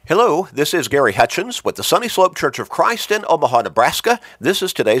Hello, this is Gary Hutchins with the Sunny Slope Church of Christ in Omaha, Nebraska. This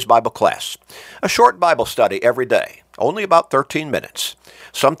is today's Bible class. A short Bible study every day, only about 13 minutes.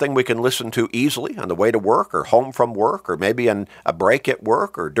 Something we can listen to easily on the way to work or home from work or maybe on a break at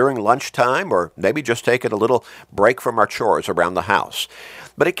work or during lunchtime or maybe just taking a little break from our chores around the house.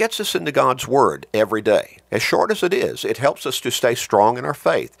 But it gets us into God's Word every day. As short as it is, it helps us to stay strong in our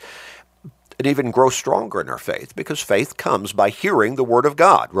faith. And even grow stronger in our faith, because faith comes by hearing the Word of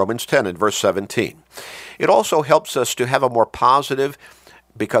God, Romans 10 and verse 17. It also helps us to have a more positive,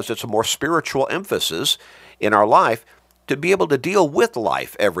 because it's a more spiritual emphasis in our life, to be able to deal with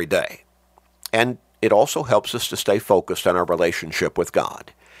life every day. And it also helps us to stay focused on our relationship with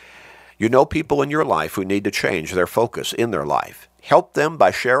God. You know people in your life who need to change their focus in their life. Help them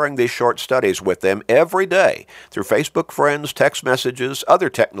by sharing these short studies with them every day through Facebook friends, text messages, other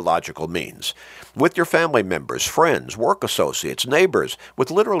technological means, with your family members, friends, work associates, neighbors,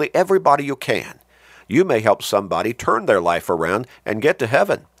 with literally everybody you can. You may help somebody turn their life around and get to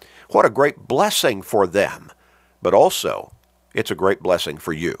heaven. What a great blessing for them. But also, it's a great blessing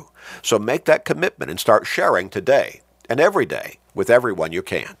for you. So make that commitment and start sharing today and every day with everyone you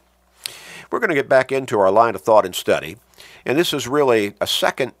can. We're going to get back into our line of thought and study. And this is really a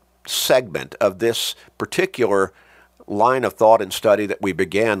second segment of this particular line of thought and study that we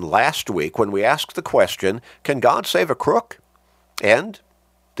began last week when we asked the question, can God save a crook? And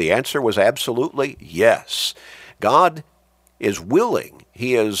the answer was absolutely yes. God is willing,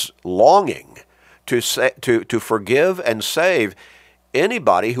 He is longing to forgive and save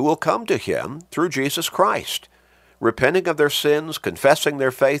anybody who will come to Him through Jesus Christ, repenting of their sins, confessing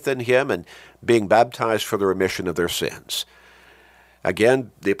their faith in Him, and being baptized for the remission of their sins. Again,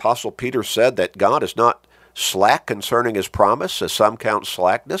 the Apostle Peter said that God is not slack concerning His promise, as some count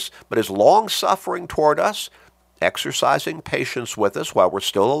slackness, but is long-suffering toward us, exercising patience with us while we're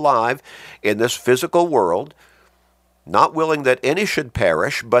still alive in this physical world, not willing that any should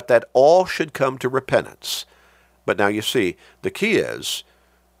perish, but that all should come to repentance. But now you see, the key is,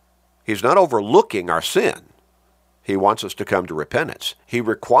 He's not overlooking our sin. He wants us to come to repentance. He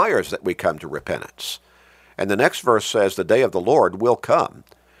requires that we come to repentance. And the next verse says the day of the Lord will come.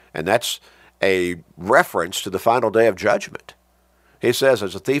 And that's a reference to the final day of judgment. He says,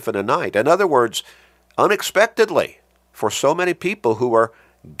 as a thief in the night. In other words, unexpectedly, for so many people who are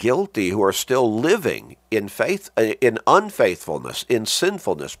guilty, who are still living in unfaithfulness, in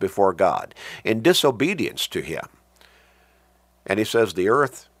sinfulness before God, in disobedience to Him. And he says the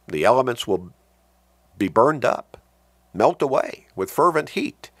earth, the elements will be burned up, melt away with fervent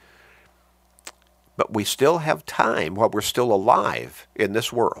heat. But we still have time while we're still alive in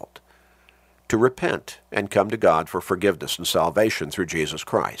this world to repent and come to God for forgiveness and salvation through Jesus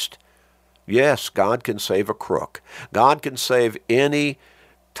Christ. Yes, God can save a crook. God can save any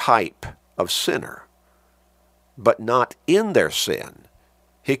type of sinner, but not in their sin.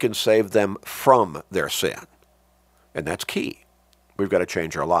 He can save them from their sin. And that's key. We've got to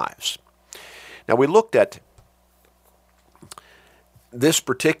change our lives. Now, we looked at this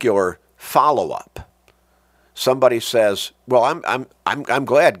particular follow-up. Somebody says, well, I'm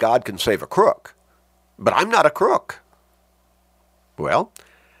glad God can save a crook, but I'm not a crook. Well,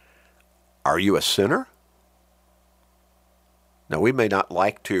 are you a sinner? Now, we may not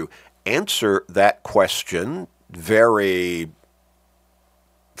like to answer that question very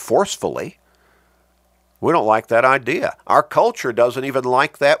forcefully. We don't like that idea. Our culture doesn't even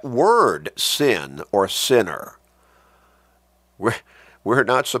like that word, sin or sinner. We're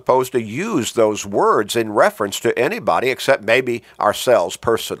not supposed to use those words in reference to anybody except maybe ourselves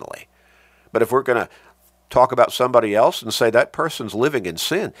personally. But if we're going to talk about somebody else and say that person's living in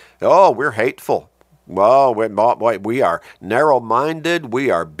sin, oh, we're hateful. Well, we are narrow-minded, we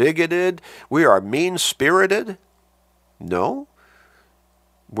are bigoted, we are mean-spirited. No,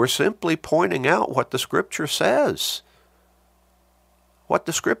 we're simply pointing out what the Scripture says. What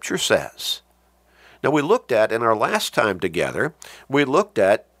the Scripture says. Now, we looked at, in our last time together, we looked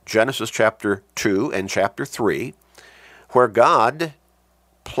at Genesis chapter 2 and chapter 3, where God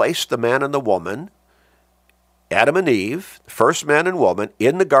placed the man and the woman, Adam and Eve, first man and woman,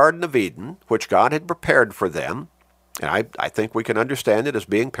 in the Garden of Eden, which God had prepared for them. And I think we can understand it as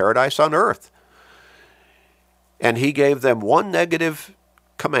being paradise on earth. And He gave them one negative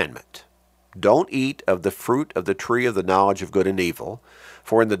commandment. Don't eat of the fruit of the tree of the knowledge of good and evil,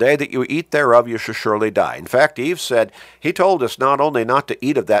 for in the day that you eat thereof you shall surely die. In fact, Eve said, He told us not only not to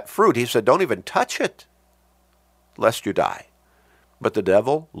eat of that fruit, He said, don't even touch it, lest you die. But the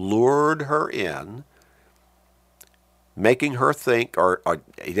devil lured her in, making her think, or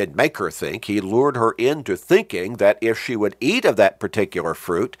he didn't make her think, he lured her into thinking that if she would eat of that particular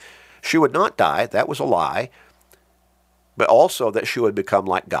fruit, she would not die. That was a lie. But also that she would become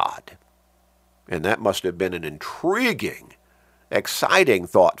like God. And that must have been an intriguing, exciting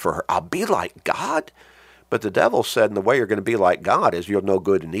thought for her. I'll be like God? But the devil said, and the way you're going to be like God is you'll know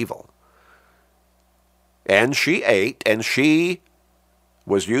good and evil. And she ate, and she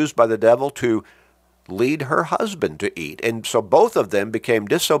was used by the devil to lead her husband to eat. And so both of them became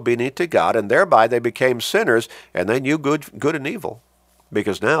disobedient to God, and thereby they became sinners, and they knew good and evil,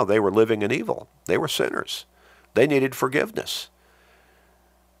 because now they were living in evil. They were sinners. They needed forgiveness.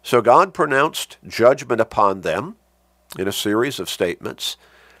 So God pronounced judgment upon them in a series of statements,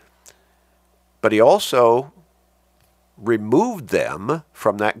 but he also removed them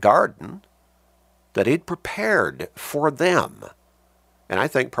from that garden that he'd prepared for them, and I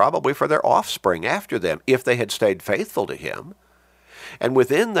think probably for their offspring after them, if they had stayed faithful to him. And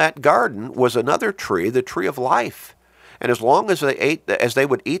within that garden was another tree, the tree of life. And as long as they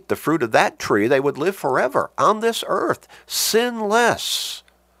would eat the fruit of that tree, they would live forever on this earth, sinless.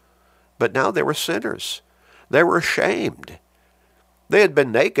 But now they were sinners. They were ashamed. They had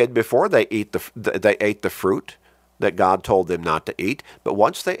been naked before they ate the fruit that God told them not to eat. But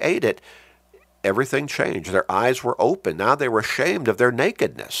once they ate it, everything changed. Their eyes were open. Now they were ashamed of their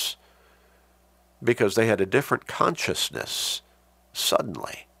nakedness because they had a different consciousness.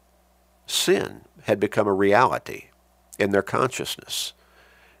 Suddenly, sin had become a reality in their consciousness.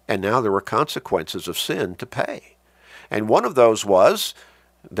 And now there were consequences of sin to pay. And one of those was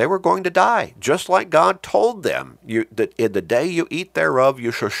they were going to die, just like God told them, that in the day you eat thereof,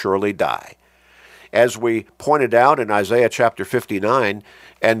 you shall surely die. As we pointed out in Isaiah chapter 59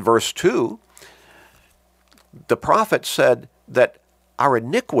 and verse 2, the prophet said that our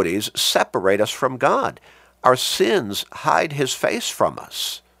iniquities separate us from God. Our sins hide his face from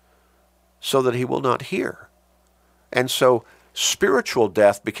us so that he will not hear. And so spiritual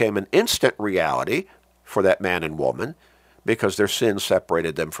death became an instant reality for that man and woman because their sins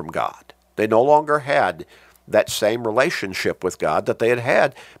separated them from God. They no longer had that same relationship with God that they had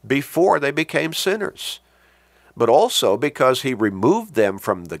had before they became sinners. But also because he removed them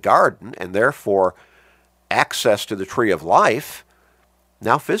from the garden and therefore access to the tree of life,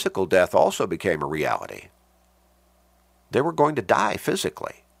 now physical death also became a reality. They were going to die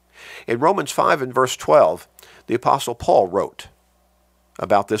physically. In Romans 5 and verse 12, the Apostle Paul wrote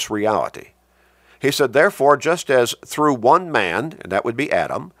about this reality. He said, therefore, just as through one man, and that would be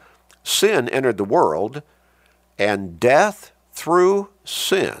Adam, sin entered the world, and death through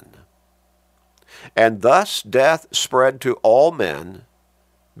sin, and thus death spread to all men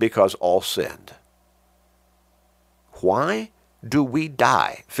because all sinned. Why do we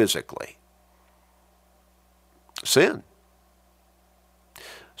die physically? Sin.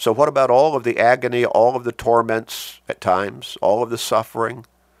 So what about all of the agony, all of the torments at times, all of the suffering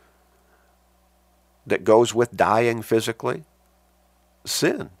that goes with dying physically?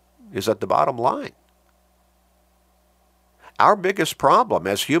 Sin is at the bottom line. Our biggest problem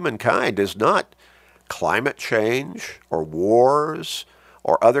as humankind is not climate change or wars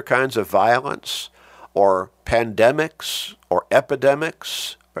or other kinds of violence or pandemics or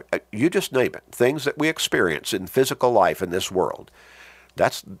epidemics, you just name it, things that we experience in physical life in this world.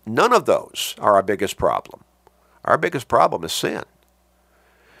 None of those are our biggest problem. Our biggest problem is sin.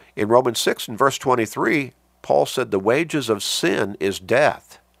 In Romans 6 and verse 23, Paul said the wages of sin is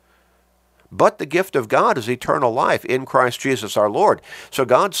death. But the gift of God is eternal life in Christ Jesus our Lord. So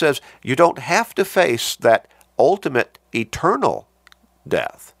God says you don't have to face that ultimate eternal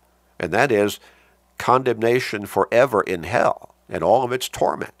death, and that is condemnation forever in hell and all of its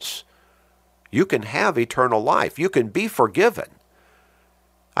torments. You can have eternal life. You can be forgiven.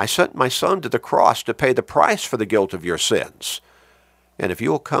 I sent my Son to the cross to pay the price for the guilt of your sins. And if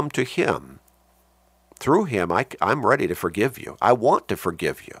you will come to him, through him, I'm ready to forgive you. I want to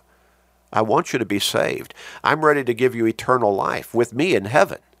forgive you. I want you to be saved. I'm ready to give you eternal life with me in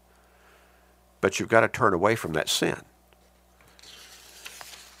heaven. But you've got to turn away from that sin.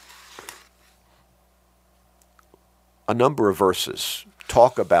 A number of verses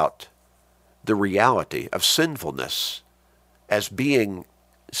talk about the reality of sinfulness as being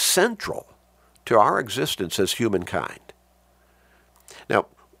central to our existence as humankind. Now,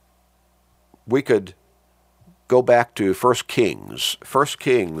 we could go back to 1 Kings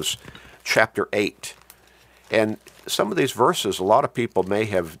chapter 8. And some of these verses a lot of people may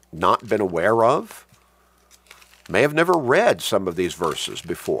have not been aware of, may have never read some of these verses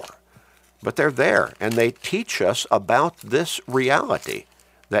before. But they're there, and they teach us about this reality,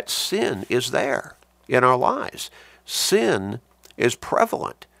 that sin is there in our lives. sin is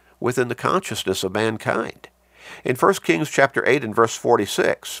prevalent within the consciousness of mankind. In 1 Kings chapter 8 and verse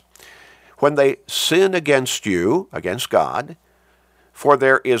 46, when they sin against you, against God, for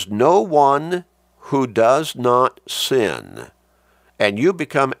there is no one who does not sin, and you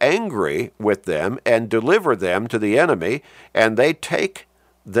become angry with them and deliver them to the enemy, and they take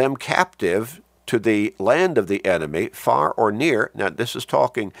them captive to the land of the enemy, far or near. Now, this is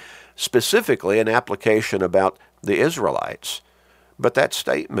talking specifically an application about the Israelites. But that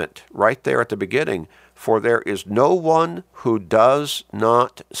statement right there at the beginning, for there is no one who does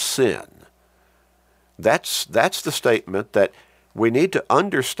not sin, that's the statement that we need to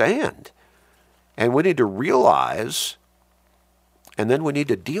understand, and we need to realize, and then we need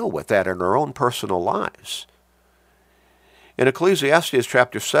to deal with that in our own personal lives. In Ecclesiastes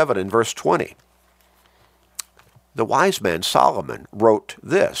chapter 7 and verse 20, the wise man Solomon wrote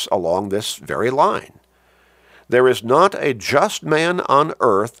this along this very line. There is not a just man on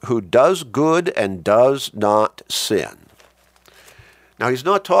earth who does good and does not sin. Now, he's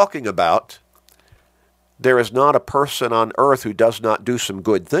not talking about there is not a person on earth who does not do some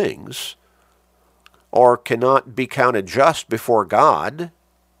good things or cannot be counted just before God.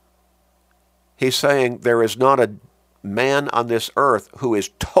 He's saying there is not a man on this earth who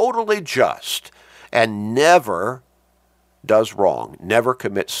is totally just and never does wrong, never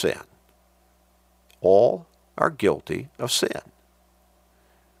commits sin. All are guilty of sin.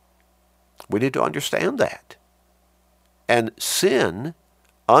 We need to understand that. And sin,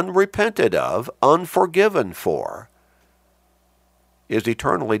 unrepented of, unforgiven for, is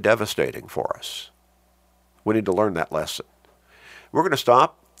eternally devastating for us. We need to learn that lesson. We're going to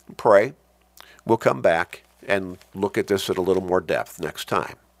stop and pray. We'll come back and look at this at a little more depth next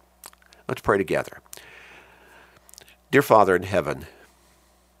time. Let's pray together. Dear Father in heaven,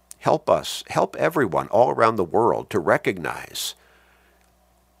 help us, help everyone all around the world to recognize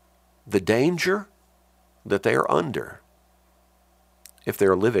the danger that they are under if they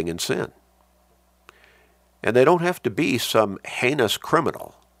are living in sin. And they don't have to be some heinous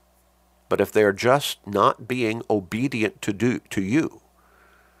criminal, but if they are just not being obedient to you,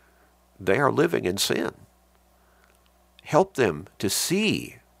 they are living in sin. Help them to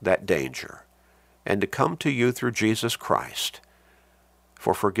see that danger and to come to you through Jesus Christ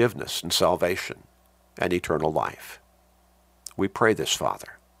for forgiveness and salvation and eternal life. We pray this,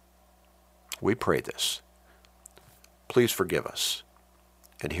 Father. We pray this. Please forgive us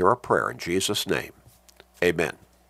and hear our prayer in Jesus' name. Amen.